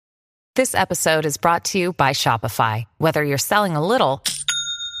This episode is brought to you by Shopify. Whether you're selling a little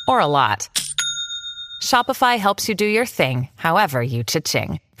or a lot, Shopify helps you do your thing, however you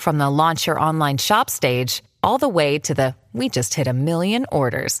cha-ching. From the launch your online shop stage, all the way to the we just hit 1 million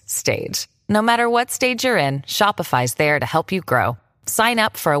orders stage. No matter what stage you're in, Shopify's there to help you grow. Sign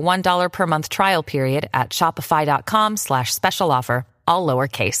up for a $1 per month trial period at shopify.com/special offer, all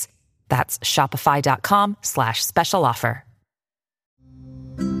lowercase. That's shopify.com/special offer.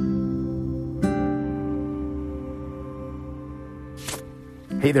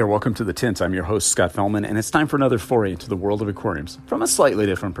 Hey there, welcome to The Tint. I'm your host, Scott Fellman, and it's time for another foray into the world of aquariums from a slightly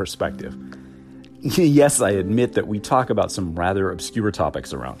different perspective. Yes, I admit that we talk about some rather obscure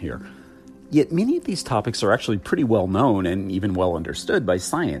topics around here. Yet many of these topics are actually pretty well known and even well understood by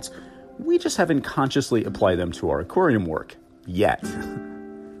science. We just haven't consciously applied them to our aquarium work yet.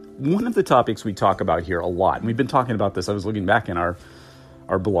 One of the topics we talk about here a lot, and we've been talking about this, I was looking back in our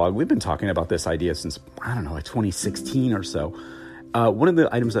blog, we've been talking about this idea since, like 2016 or so. One of the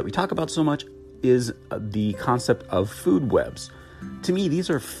items that we talk about so much is the concept of food webs. To me, these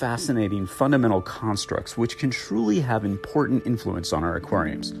are fascinating, fundamental constructs which can truly have important influence on our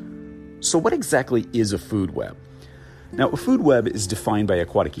aquariums. So what exactly is a food web? Now, a food web is defined by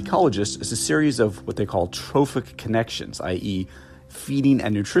aquatic ecologists as a series of what they call trophic connections, i.e. feeding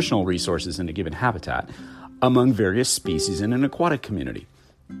and nutritional resources in a given habitat, among various species in an aquatic community.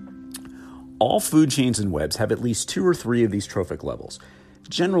 All food chains and webs have at least 2 or 3 of these trophic levels.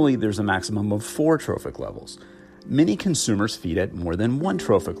 Generally, there's a maximum of 4 trophic levels. Many consumers feed at more than 1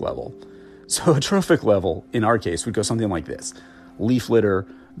 trophic level. So a trophic level, in our case, would go something like this: leaf litter,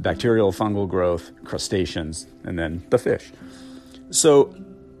 bacterial fungal growth, crustaceans, and then the fish. So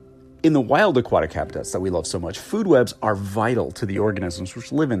in the wild aquatic habitats that we love so much, food webs are vital to the organisms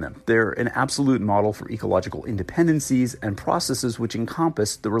which live in them. They're an absolute model for ecological independencies and processes which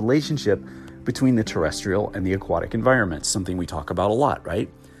encompass the relationship between the terrestrial and the aquatic environment, something we talk about a lot, right?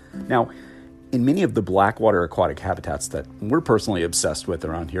 Now, in many of the blackwater aquatic habitats that we're personally obsessed with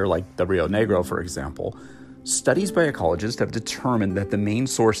around here, like the Rio Negro, for example, studies by ecologists have determined that the main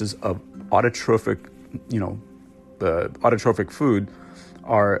sources of autotrophic food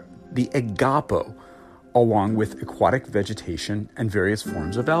are the agapo, along with aquatic vegetation and various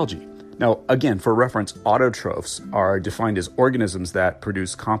forms of algae. Now, again, for reference, autotrophs are defined as organisms that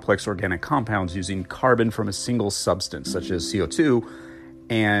produce complex organic compounds using carbon from a single substance, such as CO2,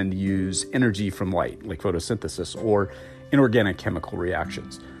 and use energy from light, like photosynthesis, or inorganic chemical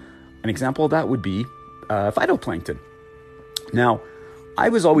reactions. An example of that would be phytoplankton. Now, I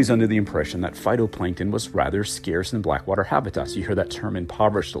was always under the impression that phytoplankton was rather scarce in blackwater habitats. You hear that term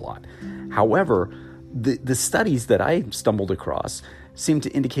impoverished a lot. However, the studies that I stumbled across seem to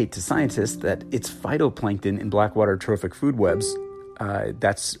indicate to scientists that it's phytoplankton in blackwater trophic food webs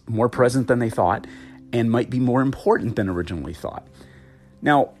that's more present than they thought and might be more important than originally thought.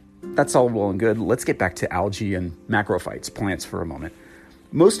 Now, that's all well and good. Let's get back to algae and macrophytes, plants, for a moment.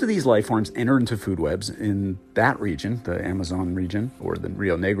 Most of these life forms enter into food webs in that region, the Amazon region, or the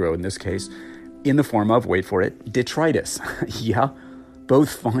Rio Negro in this case, in the form of, wait for it, detritus. Yeah, both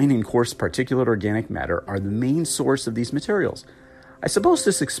fine and coarse particulate organic matter are the main source of these materials. I suppose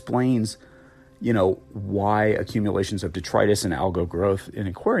this explains, why accumulations of detritus and algal growth in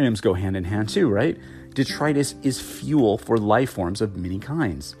aquariums go hand in hand too, right? Detritus is fuel for life forms of many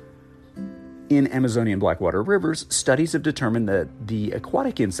kinds. In Amazonian blackwater rivers, studies have determined that the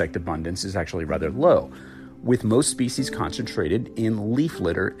aquatic insect abundance is actually rather low, with most species concentrated in leaf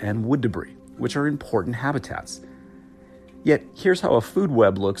litter and wood debris, which are important habitats. Yet, here's how a food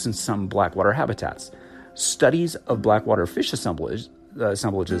web looks in some blackwater habitats. Studies of blackwater fish assemblages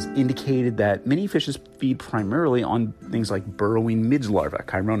indicated that many fishes feed primarily on things like burrowing midge larvae,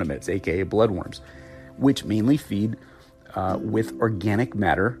 chironomids, aka bloodworms, which mainly feed with organic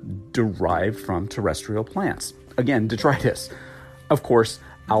matter derived from terrestrial plants. Again, detritus. Of course,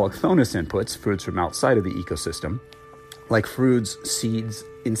 allochthonous inputs, foods from outside of the ecosystem, like fruits, seeds,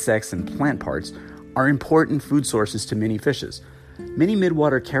 insects, and plant parts, are important food sources to many fishes. Many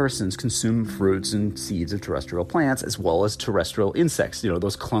midwater characins consume fruits and seeds of terrestrial plants, as well as terrestrial insects,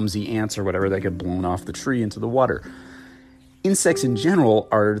 those clumsy ants or whatever that get blown off the tree into the water. Insects in general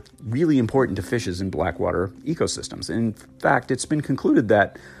are really important to fishes in blackwater ecosystems. In fact, it's been concluded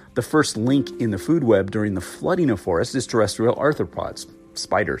that the first link in the food web during the flooding of forests is terrestrial arthropods,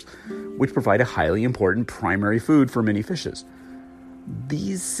 spiders, which provide a highly important primary food for many fishes.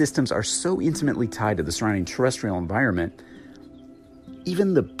 These systems are so intimately tied to the surrounding terrestrial environment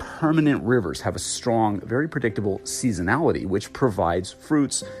Even the permanent rivers have a strong, very predictable seasonality, which provides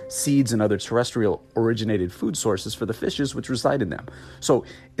fruits, seeds, and other terrestrial-originated food sources for the fishes which reside in them. So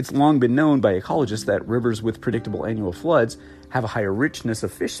it's long been known by ecologists that rivers with predictable annual floods have a higher richness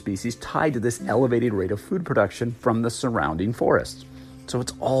of fish species tied to this elevated rate of food production from the surrounding forests. So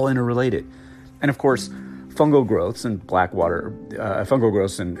it's all interrelated. And of course, fungal growths and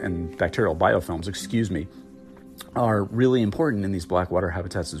and bacterial biofilms, are really important in these blackwater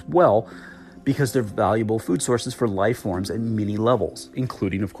habitats as well, because they're valuable food sources for life forms at many levels,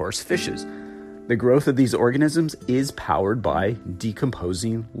 including, of course, fishes. The growth of these organisms is powered by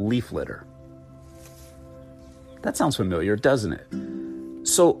decomposing leaf litter. That sounds familiar, doesn't it?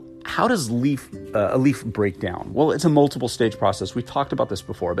 So how does a leaf break down? Well, it's a multiple stage process. We've talked about this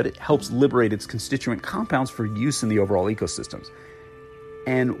before, but it helps liberate its constituent compounds for use in the overall ecosystems,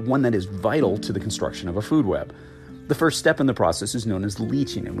 and one that is vital to the construction of a food web. The first step in the process is known as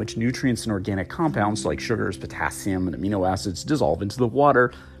leaching, in which nutrients and organic compounds like sugars, potassium, and amino acids dissolve into the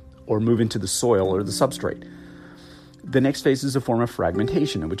water or move into the soil or the substrate. The next phase is a form of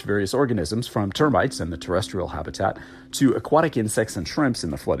fragmentation, in which various organisms, from termites in the terrestrial habitat to aquatic insects and shrimps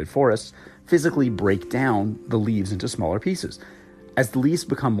in the flooded forests, physically break down the leaves into smaller pieces. As the leaves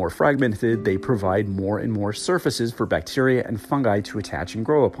become more fragmented, they provide more and more surfaces for bacteria and fungi to attach and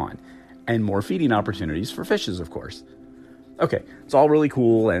grow upon, and more feeding opportunities for fishes, of course. Okay, it's all really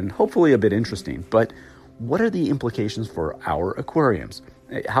cool and hopefully a bit interesting, but what are the implications for our aquariums?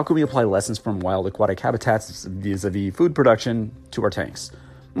 How can we apply lessons from wild aquatic habitats vis-a-vis food production to our tanks?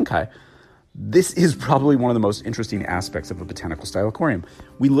 Okay, this is probably one of the most interesting aspects of a botanical-style aquarium.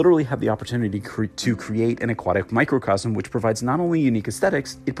 We literally have the opportunity to create an aquatic microcosm which provides not only unique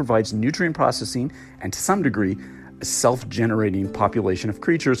aesthetics, it provides nutrient processing and, to some degree, a self-generating population of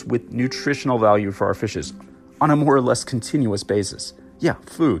creatures with nutritional value for our fishes on a more or less continuous basis. Yeah,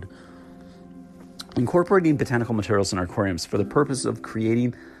 food. Incorporating botanical materials in our aquariums for the purpose of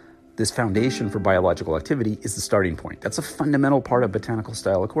creating this foundation for biological activity is the starting point. That's a fundamental part of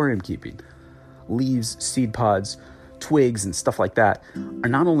botanical-style aquarium keeping. Leaves, seed pods, twigs, and stuff like that are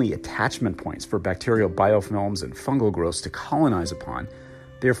not only attachment points for bacterial biofilms and fungal growths to colonize upon,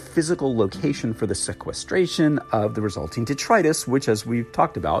 they're physical location for the sequestration of the resulting detritus, which, as we've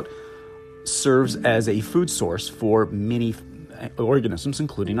talked about, serves as a food source for many organisms,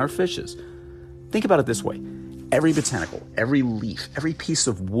 including our fishes. Think about it this way. Every botanical, every leaf, every piece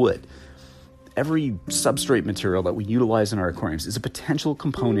of wood, every substrate material that we utilize in our aquariums is a potential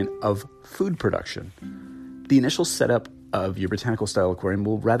component of food production. The initial setup of your botanical-style aquarium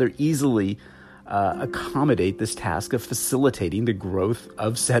will rather easily accommodate this task of facilitating the growth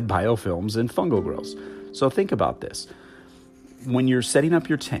of said biofilms and fungal growths. So think about this. When you're setting up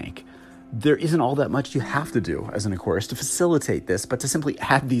your tank, there isn't all that much you have to do as an aquarist to facilitate this, but to simply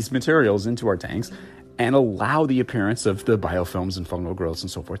add these materials into our tanks and allow the appearance of the biofilms and fungal growths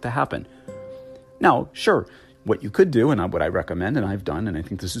and so forth to happen. Now, sure, what you could do, and what I recommend, and I've done, and I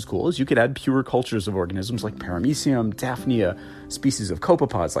think this is cool, is you could add pure cultures of organisms like Paramecium, Daphnia, species of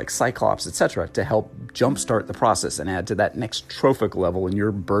copepods like Cyclops, etc., to help jumpstart the process and add to that next trophic level in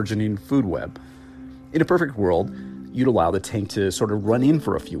your burgeoning food web. In a perfect world, you'd allow the tank to sort of run in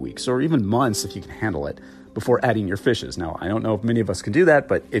for a few weeks, or even months if you can handle it, before adding your fishes. Now, I don't know if many of us can do that,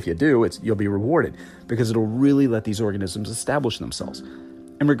 but if you do, you'll be rewarded, because it'll really let these organisms establish themselves.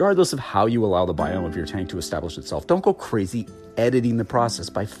 And regardless of how you allow the biome of your tank to establish itself, don't go crazy editing the process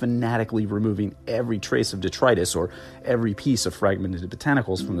by fanatically removing every trace of detritus or every piece of fragmented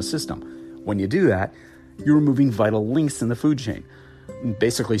botanicals from the system. When you do that, you're removing vital links in the food chain,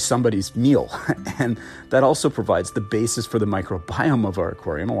 basically somebody's meal. And that also provides the basis for the microbiome of our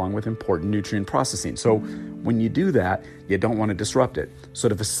aquarium, along with important nutrient processing. So when you do that, you don't want to disrupt it. So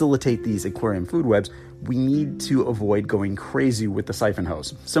to facilitate these aquarium food webs, we need to avoid going crazy with the siphon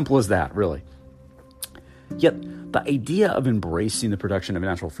hose. Simple as that, really. Yet, the idea of embracing the production of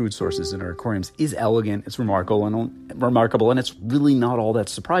natural food sources in our aquariums is elegant, it's remarkable, and it's really not all that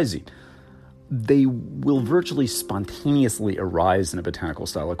surprising. They will virtually spontaneously arise in a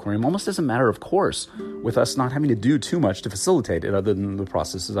botanical-style aquarium, almost as a matter of course, with us not having to do too much to facilitate it other than the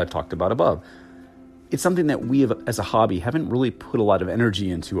processes I've talked about above. It's something that we, as a hobby, haven't really put a lot of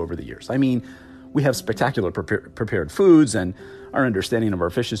energy into over the years. I mean, we have spectacular prepared foods, and our understanding of our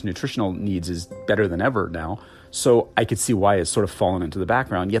fish's nutritional needs is better than ever now, so I could see why it's sort of fallen into the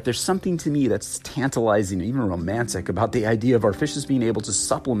background. Yet there's something to me that's tantalizing and even romantic about the idea of our fishes being able to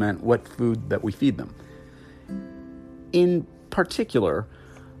supplement what food that we feed them. In particular,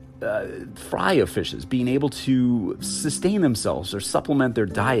 fry of fishes being able to sustain themselves or supplement their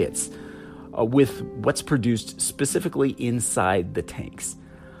diets with what's produced specifically inside the tanks.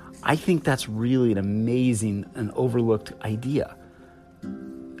 I think that's really an amazing and overlooked idea,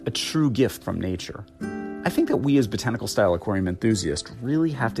 a true gift from nature. I think that we as botanical-style aquarium enthusiasts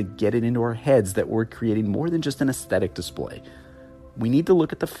really have to get it into our heads that we're creating more than just an aesthetic display. We need to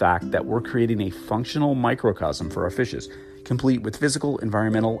look at the fact that we're creating a functional microcosm for our fishes, complete with physical,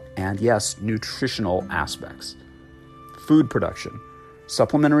 environmental, and yes, nutritional aspects. Food production,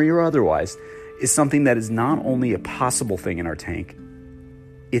 supplementary or otherwise, is something that is not only a possible thing in our tank,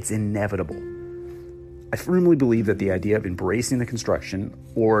 it's inevitable. I firmly believe that the idea of embracing the construction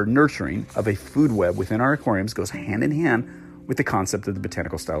or nurturing of a food web within our aquariums goes hand in hand with the concept of the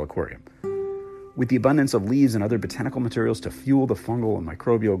botanical-style aquarium. With the abundance of leaves and other botanical materials to fuel the fungal and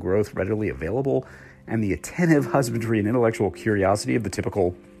microbial growth readily available, and the attentive husbandry and intellectual curiosity of the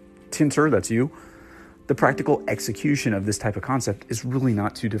typical tinter, that's you, the practical execution of this type of concept is really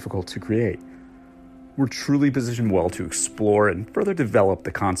not too difficult to create. We're truly positioned well to explore and further develop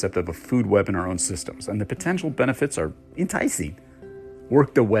the concept of a food web in our own systems, and the potential benefits are enticing.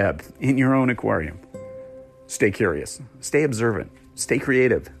 Work the web in your own aquarium. Stay curious, stay observant, stay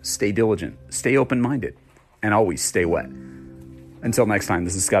creative, stay diligent, stay open-minded, and always stay wet. Until next time,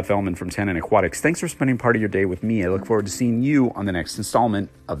 this is Scott Fellman from Tint Aquatics. Thanks for spending part of your day with me. I look forward to seeing you on the next installment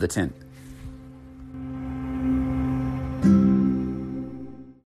of The Tint.